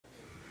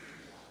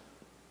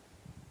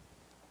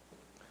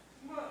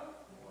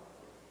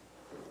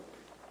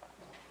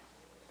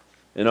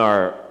In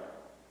our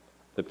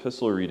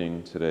epistle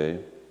reading today,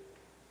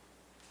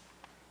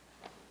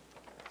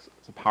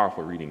 it's a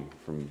powerful reading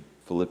from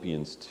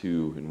Philippians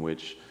 2, in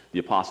which the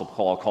Apostle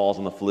Paul calls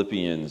on the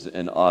Philippians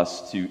and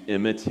us to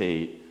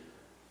imitate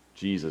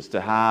Jesus,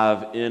 to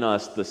have in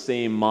us the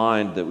same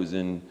mind that was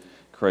in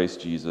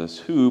Christ Jesus,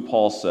 who,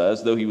 Paul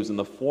says, though he was in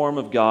the form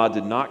of God,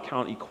 did not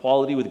count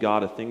equality with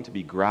God a thing to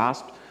be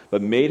grasped,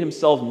 but made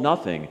himself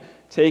nothing,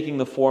 taking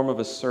the form of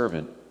a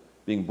servant,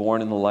 being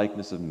born in the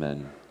likeness of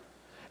men.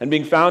 And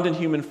being found in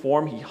human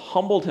form, he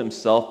humbled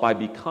himself by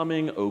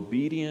becoming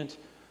obedient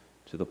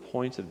to the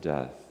point of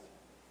death,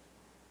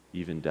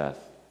 even death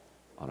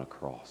on a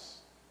cross.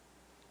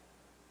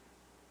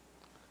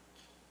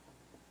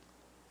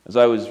 As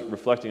I was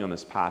reflecting on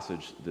this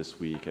passage this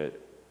week, it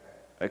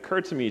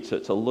occurred to me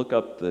to look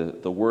up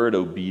the word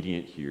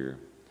obedient here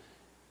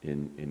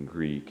in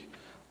Greek.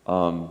 I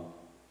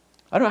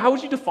don't know, how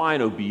would you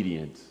define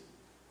obedient?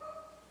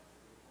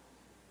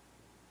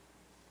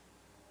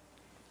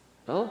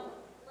 Well,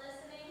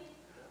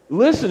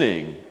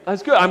 listening.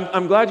 That's good.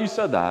 I'm glad you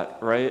said that,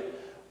 right?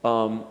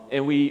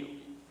 And we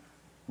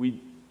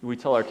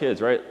tell our kids,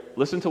 right?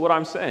 Listen to what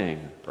I'm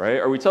saying, right?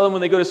 Or we tell them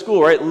when they go to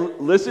school, right?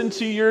 Listen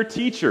to your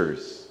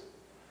teachers,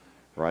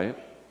 right?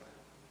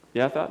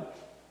 Yeah, Thad?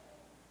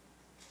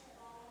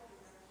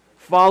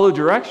 Follow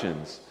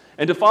directions.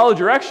 And to follow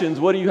directions,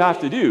 what do you have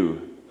to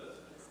do?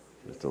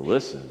 You have to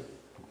listen.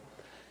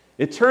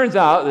 It turns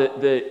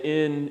out that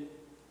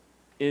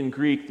in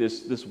Greek,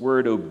 this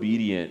word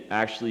obedient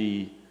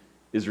actually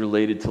is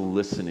related to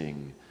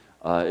listening.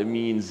 It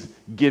means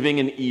giving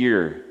an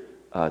ear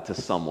to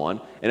someone.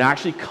 It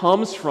actually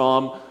comes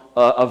from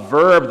a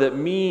verb that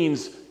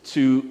means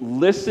to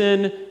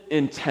listen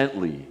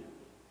intently.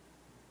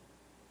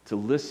 To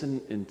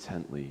listen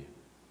intently.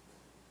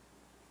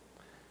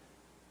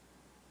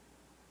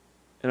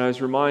 And I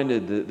was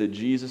reminded that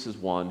Jesus is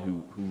one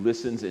who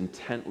listens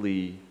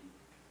intently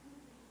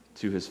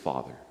to his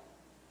Father.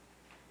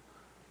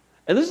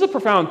 And this is a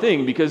profound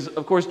thing because,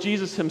 of course,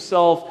 Jesus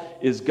himself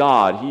is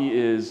God. He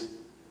is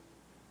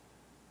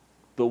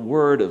the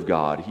Word of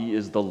God. He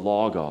is the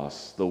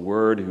Logos, the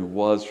Word who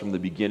was from the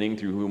beginning,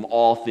 through whom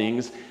all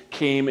things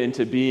came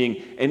into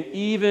being. And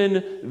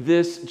even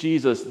this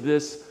Jesus,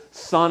 this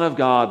Son of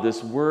God,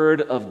 this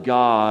Word of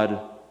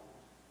God,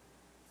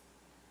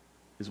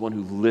 is one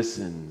who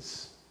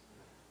listens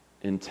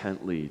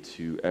intently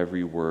to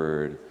every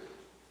word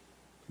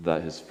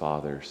that his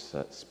Father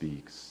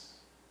speaks.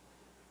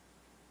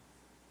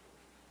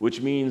 Which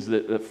means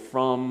that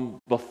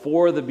from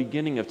before the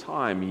beginning of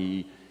time,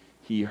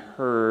 he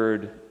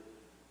heard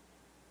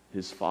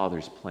his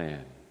Father's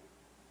plan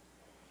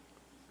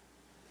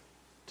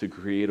to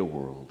create a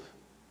world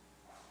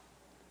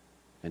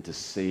and to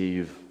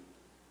save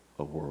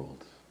a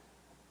world.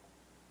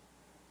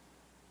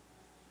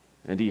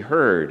 And he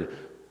heard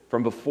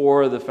from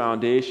before the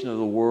foundation of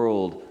the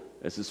world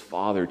as his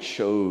Father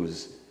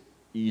chose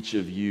each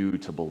of you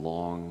to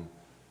belong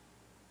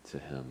to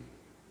him.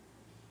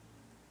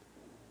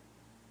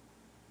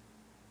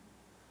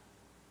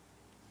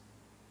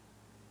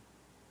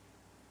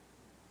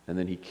 And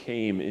then he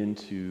came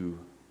into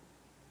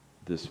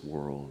this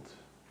world,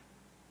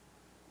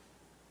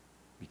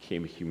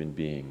 became a human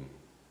being.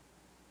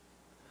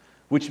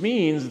 Which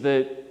means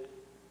that,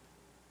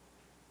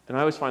 and I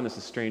always find this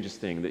the strangest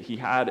thing, that he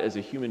had, as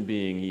a human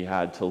being, he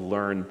had to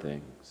learn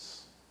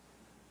things,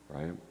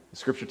 right? The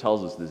scripture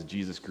tells us this.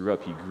 Jesus grew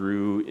up. He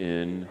grew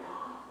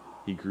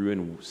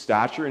in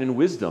stature and in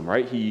wisdom,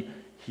 right?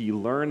 He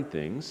learned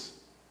things.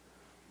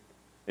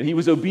 And he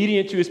was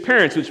obedient to his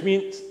parents, which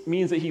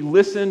means that he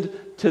listened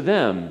to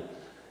them. And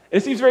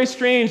it seems very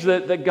strange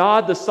that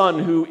God the Son,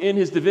 who in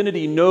his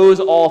divinity knows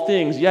all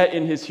things, yet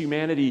in his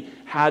humanity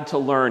had to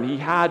learn. He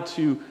had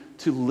to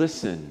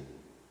listen.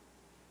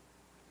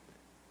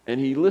 And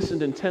he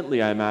listened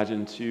intently, I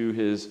imagine, to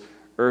his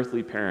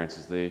earthly parents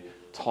as they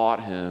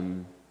taught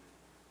him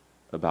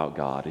about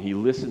God. And he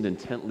listened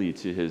intently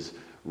to his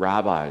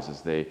rabbis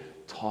as they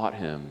taught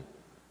him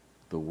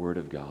the Word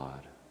of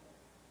God.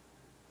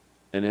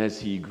 And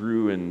as he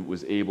grew and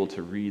was able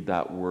to read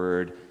that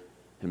word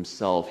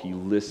himself, he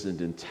listened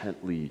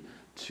intently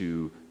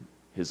to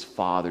his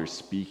Father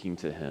speaking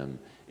to him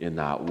in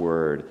that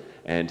word.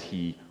 And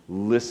he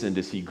listened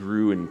as he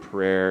grew in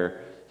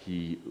prayer.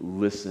 He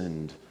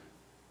listened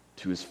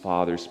to his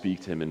Father speak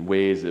to him in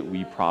ways that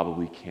we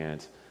probably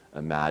can't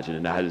imagine.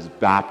 And at his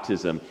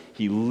baptism,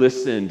 he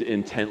listened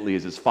intently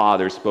as his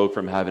Father spoke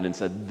from heaven and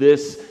said,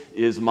 "This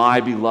is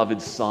my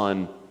beloved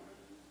Son.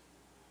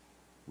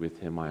 With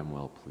him I am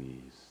well pleased."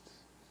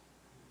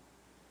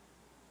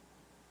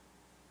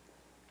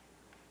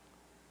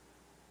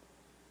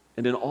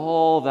 And in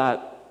all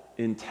that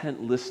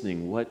intent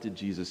listening, what did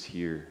Jesus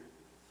hear?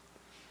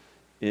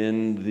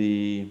 In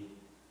the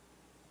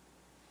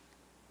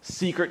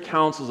secret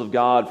counsels of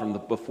God from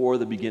before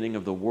the beginning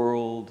of the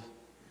world,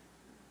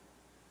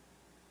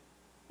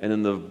 and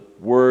in the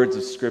words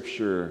of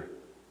Scripture,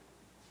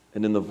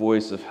 and in the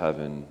voice of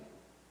heaven,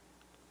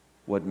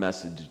 what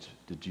message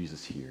did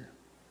Jesus hear?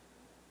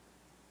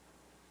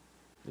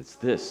 It's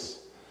this,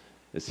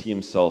 as he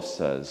himself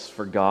says,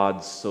 "For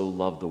God so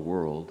loved the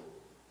world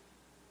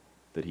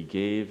that he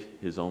gave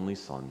his only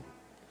Son,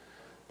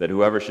 that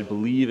whoever should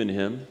believe in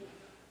him,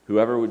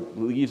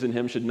 believes in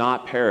him should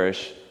not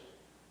perish,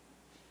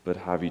 but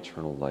have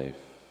eternal life."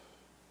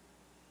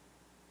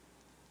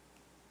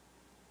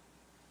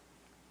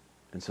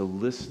 And so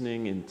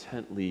listening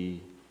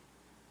intently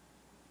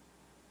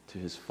to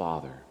his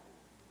Father,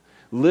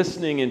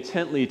 listening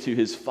intently to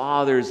his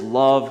Father's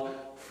love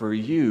for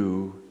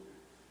you,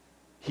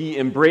 he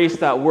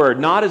embraced that word,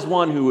 not as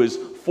one who is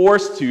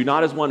forced to,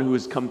 not as one who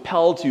is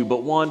compelled to,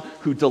 but one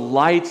who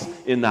delights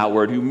in that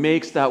word, who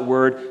makes that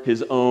word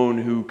his own,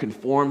 who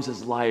conforms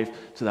his life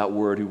to that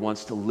word, who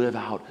wants to live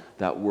out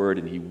that word.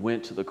 And he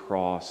went to the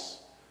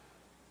cross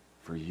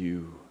for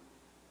you.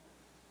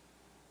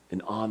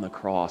 And on the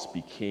cross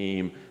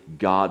became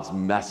God's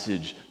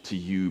message to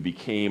you,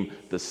 became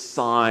the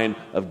sign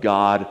of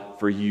God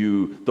for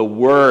you, the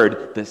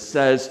word that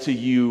says to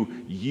you,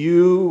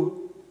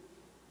 you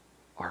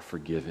are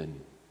forgiven.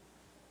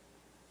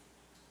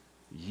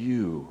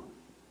 You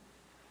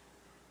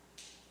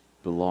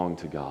belong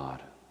to God.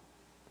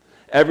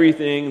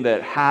 Everything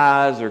that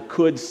has or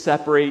could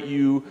separate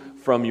you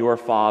from your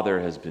Father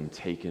has been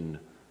taken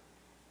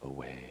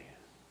away.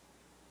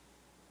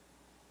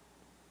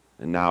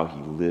 And now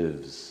he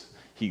lives.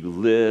 He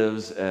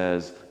lives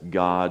as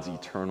God's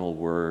eternal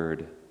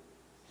word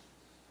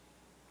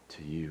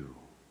to you.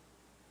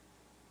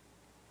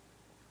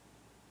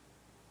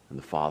 And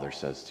the Father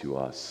says to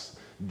us,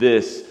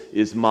 "This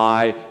is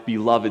my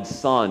beloved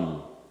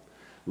Son.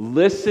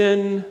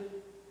 Listen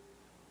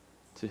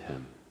to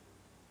him."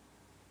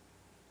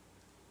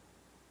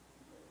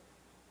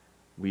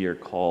 We are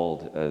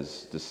called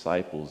as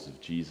disciples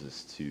of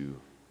Jesus to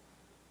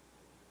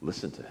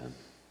listen to him,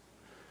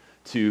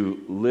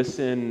 to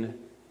listen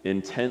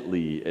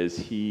intently as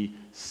he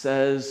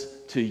says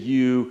to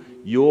you,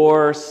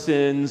 "Your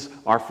sins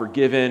are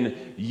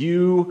forgiven.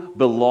 You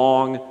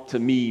belong to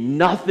me.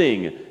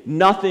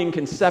 Nothing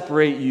can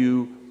separate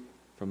you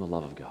from the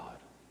love of God."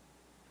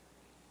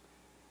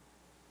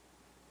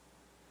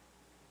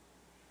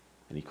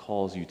 And he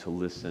calls you to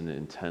listen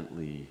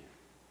intently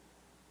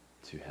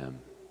to him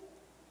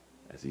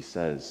as he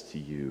says to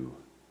you,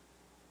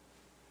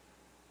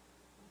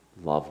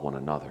 "Love one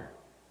another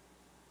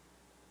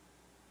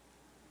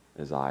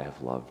as I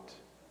have loved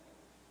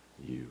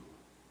you."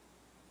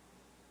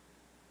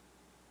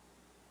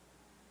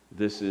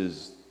 This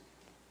is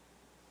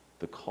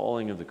the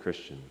calling of the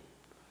Christian,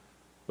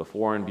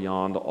 before and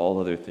beyond all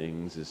other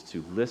things, is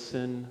to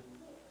listen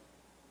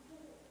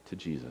to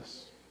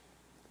Jesus.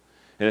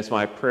 And it's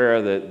my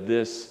prayer that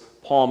this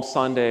Palm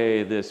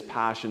Sunday, this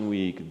Passion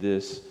Week,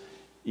 this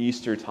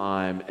Easter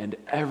time, and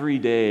every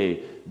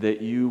day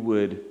that you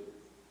would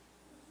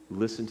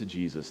listen to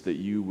Jesus, that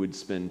you would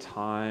spend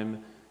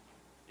time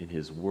in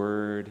his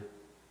word,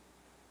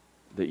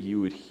 that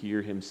you would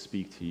hear him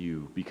speak to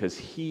you, because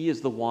he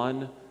is the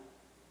one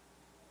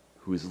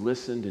who has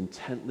listened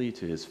intently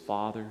to his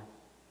Father,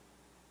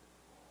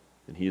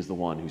 and he is the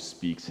one who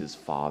speaks his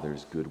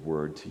Father's good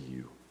word to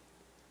you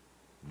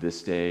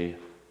this day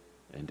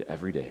and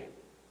every day.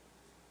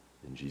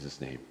 In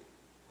Jesus' name,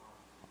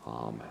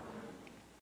 amen.